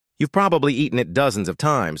You've probably eaten it dozens of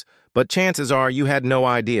times, but chances are you had no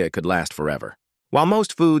idea it could last forever. While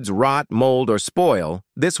most foods rot, mold, or spoil,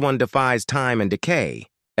 this one defies time and decay.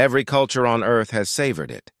 Every culture on Earth has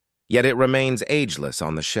savored it, yet it remains ageless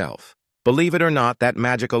on the shelf. Believe it or not, that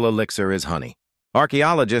magical elixir is honey.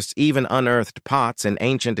 Archaeologists even unearthed pots in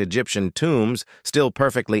ancient Egyptian tombs still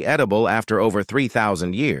perfectly edible after over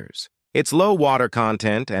 3,000 years. Its low water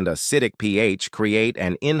content and acidic pH create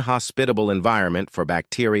an inhospitable environment for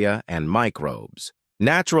bacteria and microbes.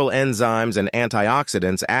 Natural enzymes and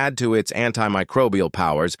antioxidants add to its antimicrobial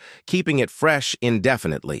powers, keeping it fresh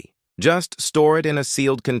indefinitely. Just store it in a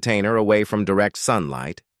sealed container away from direct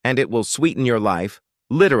sunlight, and it will sweeten your life,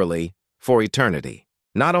 literally, for eternity.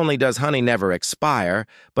 Not only does honey never expire,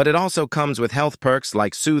 but it also comes with health perks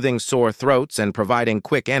like soothing sore throats and providing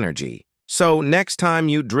quick energy. So next time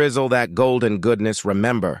you drizzle that golden goodness,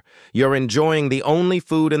 remember, you're enjoying the only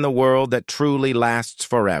food in the world that truly lasts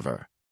forever.